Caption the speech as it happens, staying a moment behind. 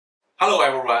Hello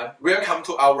everyone, welcome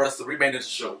to our 3-minute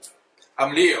show.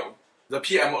 I'm Leo, the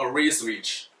PM array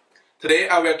switch. Today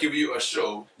I will give you a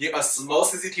show in a small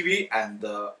CCTV and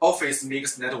office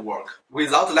mixed network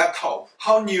without laptop,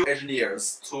 how new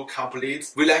engineers to complete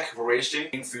VLAN configuration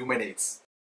in few minutes.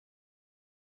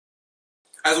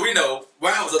 As we know,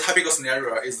 one of the typical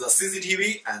scenario is the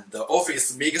CCTV and the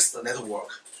office mixed network.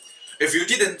 If you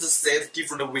didn't set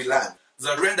different VLAN,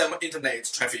 the random internet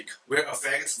traffic will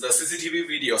affect the CCTV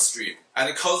video stream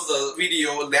and cause the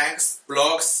video lags,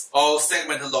 blocks, or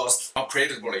segment lost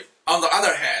unpredictably. On the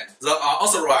other hand, the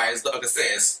unauthorized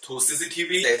access to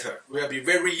CCTV data will be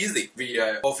very easy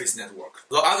via office network.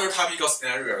 The other typical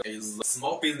scenario is the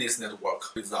small business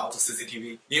network without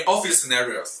CCTV. In office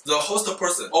scenarios, the host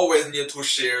person always need to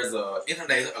share the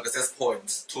internet access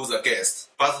point to the guest,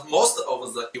 but most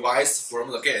of the devices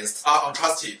from the guest are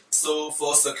untrusted. So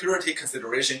for security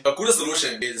consideration, a good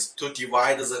solution is to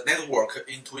divide the network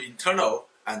into internal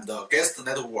and the guest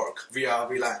network via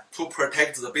VLAN to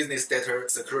protect the business data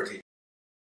security.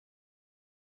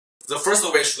 The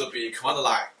first way should be command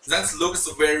line. That looks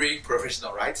very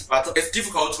professional, right? But it's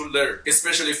difficult to learn,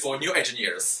 especially for new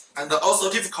engineers, and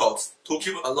also difficult to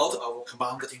keep a lot of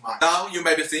commands in mind. Now you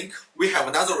maybe think we have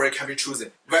another way can be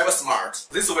chosen. Very smart.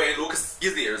 This way looks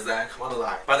easier than command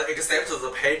line, but except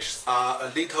the pages are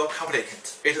a little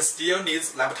complicated. It still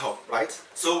needs laptop, right?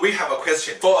 So we have a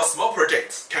question. For a small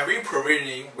project, can we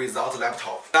provisioning without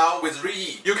laptop? Now with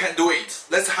RE, you can do it.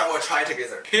 Let's have a try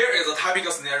together. Here is a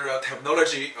typical scenario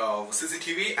terminology of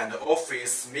CCTV and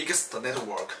office mixed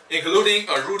network, including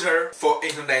a router for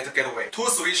internet gateway, 2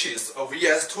 switches of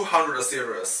ES200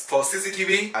 series for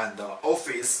CCTV and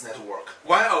office network.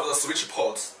 One of the switch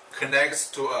ports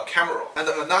connects to a camera, and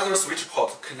another switch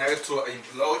port connects to an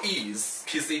employee's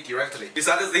PC directly.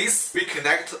 Besides this, we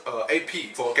connect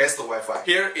AP for guest Wi-Fi.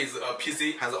 Here is a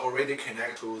PC has already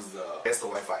connected to the guest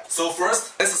Wi-Fi. So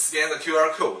first, let's scan the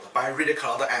QR code by read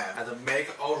cloud app and make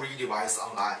all read device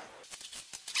online.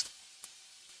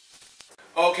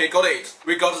 Okay, got it.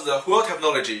 We got the whole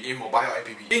technology in mobile app.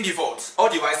 In default, all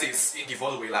devices in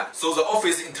default VLAN. So the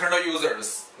office internal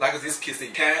users, like this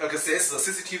PC, can access the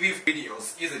CCTV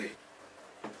videos easily.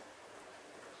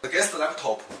 The guest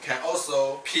laptop can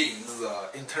also ping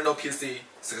the internal PC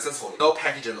successfully. No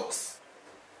package loss.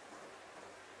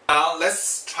 Now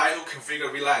let's try to configure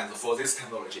VLANs for this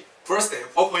technology. First step,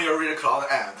 open your Read Cloud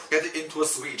app, get into a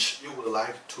switch you would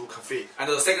like to configure. And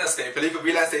the second step, click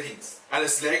VLAN settings and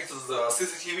select the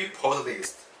CCTV port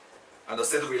list and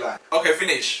set VLAN. Okay,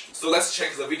 finish. So let's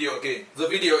check the video again. The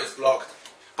video is blocked.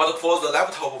 But for the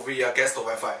laptop via guest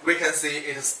Wi-Fi, we can see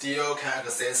it still can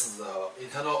access the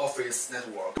internal office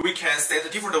network. We can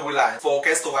set different VLAN for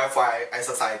guest Wi-Fi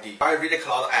SSID by Read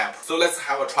Cloud app. So let's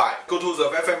have a try. Go to the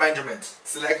Wi-Fi management,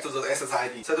 select the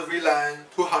SSID, set VLAN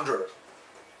 200.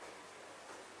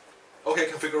 Okay,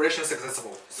 configuration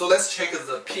successful. So let's check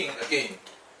the ping again.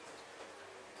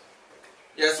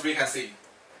 Yes, we can see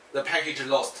the package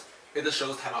lost. It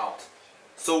shows timeout.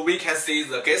 So we can see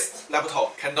the guest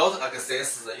laptop cannot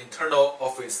access the internal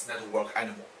office network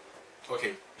anymore.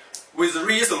 Okay. With the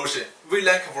RE solution,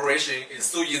 VLAN configuration is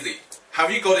so easy.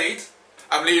 Have you got it?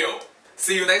 I'm Leo.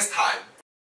 See you next time.